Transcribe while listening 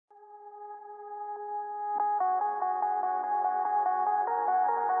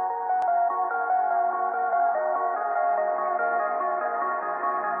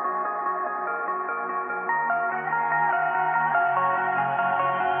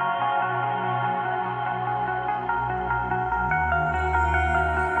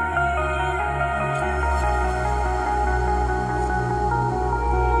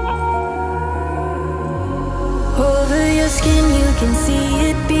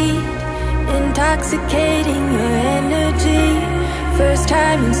intoxicating your energy. First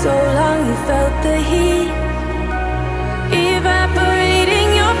time in so long you felt the heat evaporating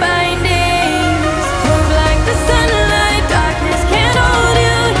your bindings. Move like the sunlight, darkness can't hold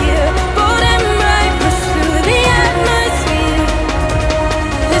you here. Bold and bright, push through the atmosphere.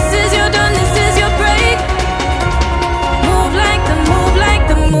 This is your dawn, this is your break. Move like the, move like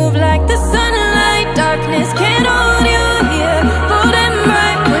the, move like the sunlight, darkness can't hold you here. Bold and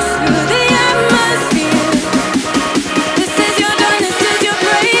bright, push through the atmosphere. This is your dawn, this is your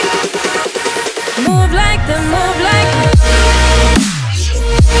break. Move like the, move like the.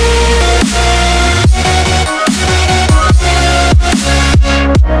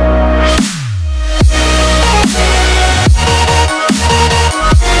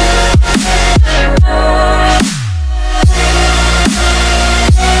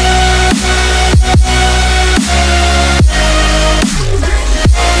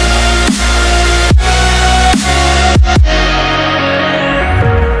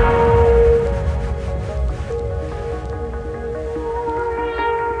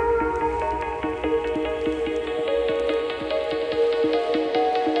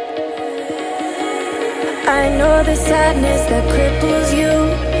 I know the sadness that cripples you.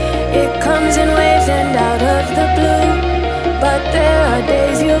 It comes in waves and out of the blue. But there are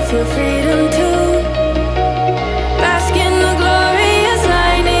days you feel freedom too. Bask in the glorious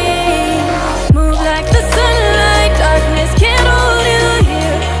lightning. Move like the sunlight, darkness can't hold you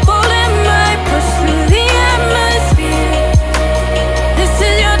here. Bold and bright, push through the atmosphere. This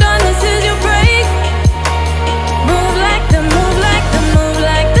is your dawn, this is your break. Move like the, move like the, move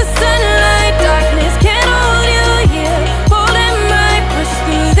like the sunlight, darkness can't hold you here. Bold and bright, push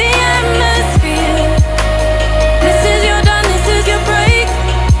through the atmosphere. This is your dawn, this is your break.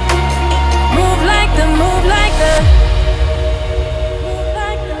 Move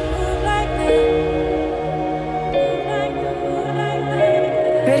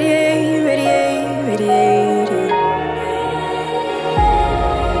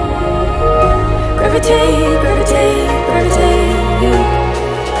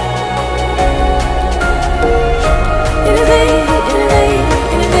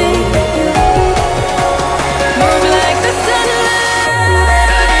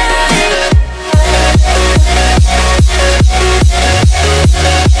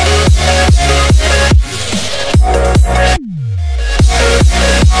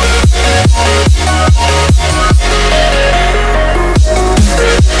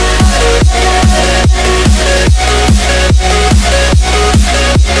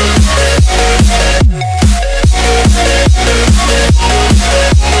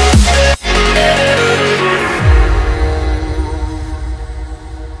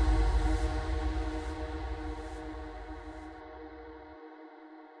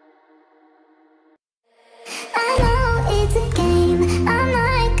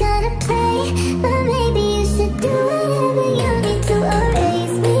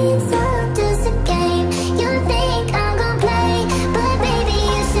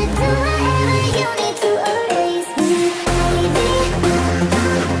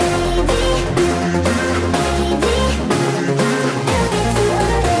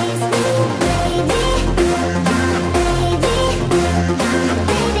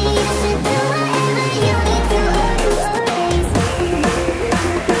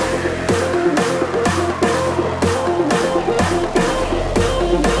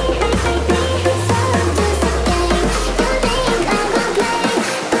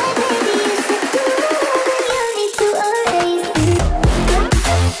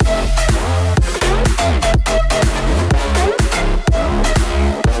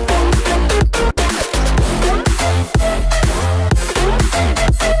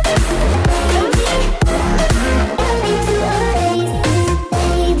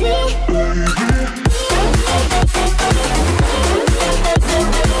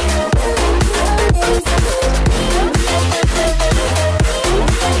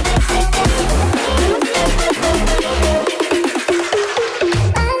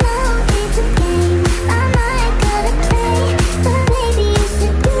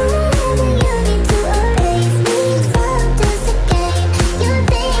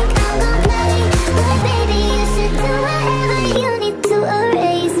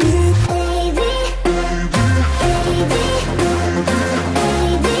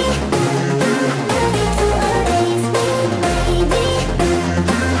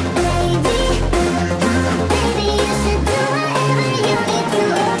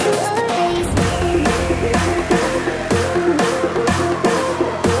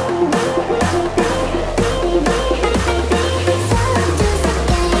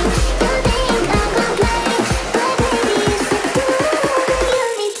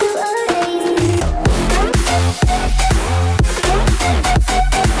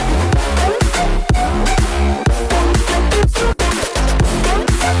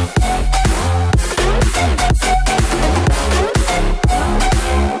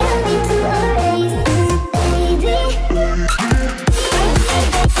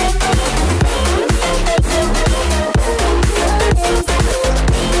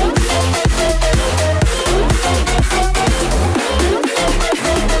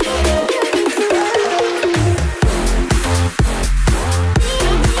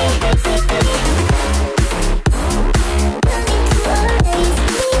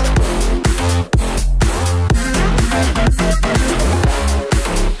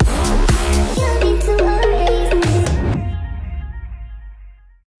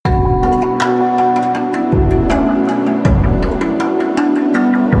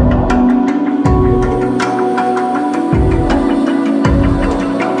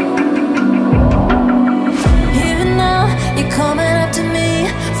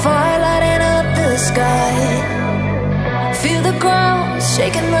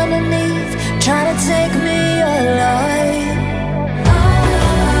underneath, trying to take me alive.